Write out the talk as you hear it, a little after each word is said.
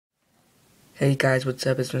Hey guys, what's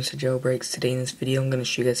up? It's Mr. Jailbreaks. Today in this video I'm going to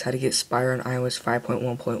show you guys how to get Spire on iOS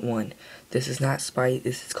 5.1.1. This is not Spire,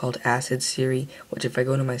 this is called Acid Siri, which if I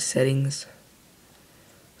go into my settings,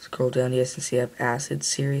 scroll down, yes, and see I have Acid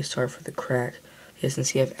Siri. Sorry for the crack. Yes, and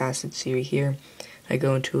see I have Acid Siri here. I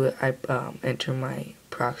go into it, I enter my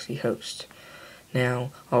proxy host.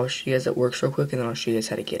 Now, I'll show you guys how it works real quick and then I'll show you guys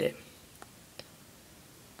how to get it.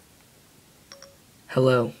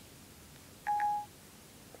 Hello.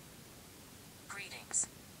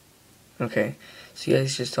 Okay, so you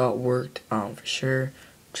guys just saw it worked for sure.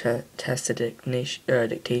 Test the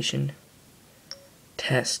dictation,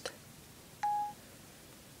 test,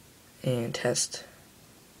 and test.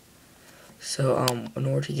 So in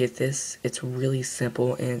order to get this, it's really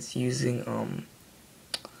simple and it's using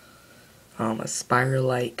a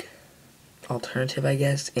Spire-like alternative, I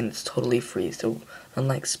guess, and it's totally free. So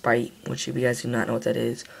unlike Sprite, which if you guys do not know what that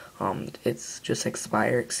is, it's just like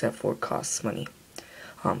Spire except for it costs money.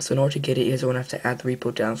 So in order to get it, you guys are going to have to add the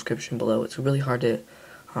repo down description below. It's really hard to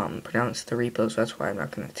pronounce the repo, so that's why I'm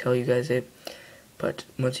not going to tell you guys it. But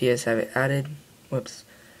once you guys have it added, whoops,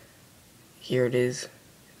 here it is.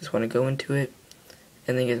 You just want to go into it,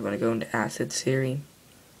 and then you guys want to go into Acid Siri.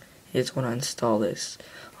 You just want to install this.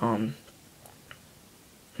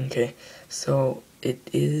 Okay, so it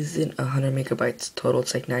isn't 100 megabytes total.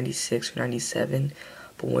 It's like 96 or 97.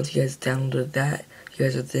 But once you guys downloaded that, you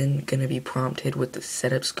guys are then going to be prompted with the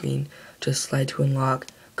setup screen. Just slide to unlock.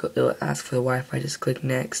 It'll ask for the Wi-Fi. Just click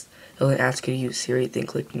next. It'll then ask you to use Siri. Then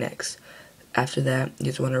click next. After that, you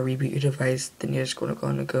just want to reboot your device. Then you're just going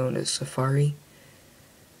to go into Safari.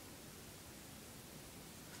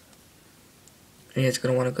 And you're just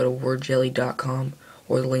going to want to go to wordjelly.com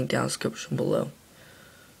or the link down in the description below.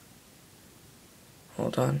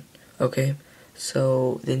 Hold on. Okay.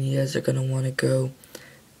 So then you guys are going to want to go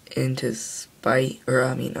into Spire,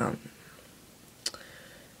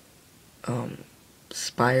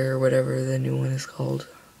 Spire, whatever the new one is called,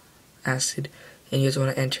 Acid, and you just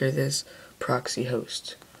want to enter this proxy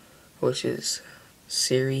host, which is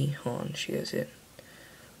Siri, hold on, she has it,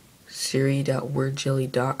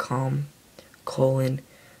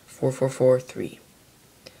 siri.wordjelly.com:4443.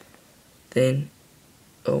 Then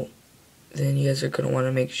you guys are going to want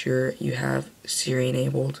to make sure you have Siri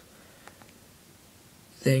enabled.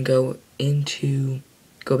 Then go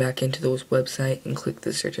back into those website and click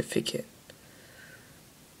the certificate.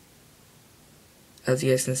 As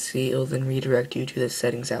you guys can see, it'll then redirect you to the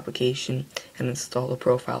settings application and install the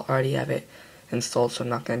profile. I already have it installed, so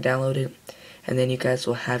I'm not going to download it. And then you guys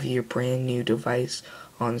will have your brand new device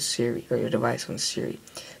on Siri, or your device on Siri.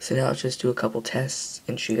 So now let's just do a couple tests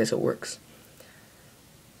and show you guys how it works.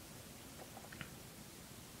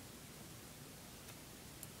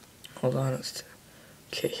 Hold on,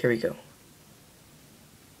 okay, here we go.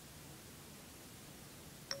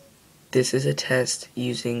 This is a test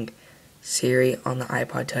using Siri on the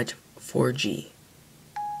iPod Touch 4G.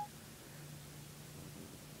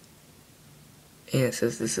 And it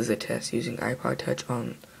says this is a test using iPod Touch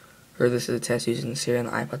this is a test using Siri on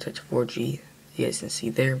the iPod Touch 4G. You guys can see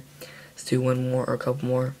there. Let's do one more or a couple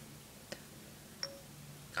more.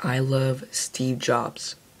 I love Steve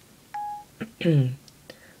Jobs. There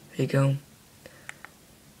you go.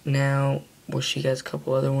 Now, we'll show you guys a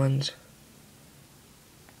couple other ones.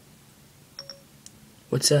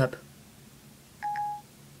 What's up?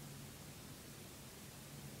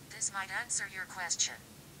 This might answer your question.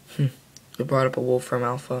 We brought up a Wolfram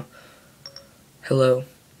Alpha. Hello.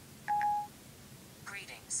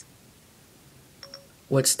 Greetings.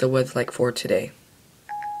 What's the weather like for today?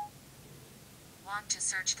 Want to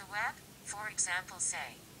search the web? For example,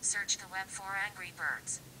 say, search the web for Angry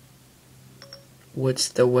Birds. What's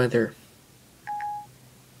the weather?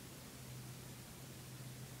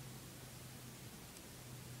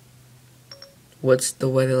 What's the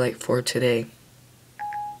weather like for today?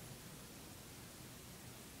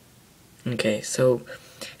 Okay, so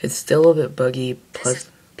it's still a bit buggy, plus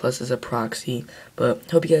it's a proxy,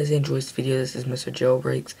 but hope you guys enjoyed this video. This is Mr.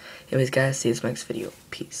 Jailbreaks. Anyways guys, see you in this next video.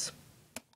 Peace.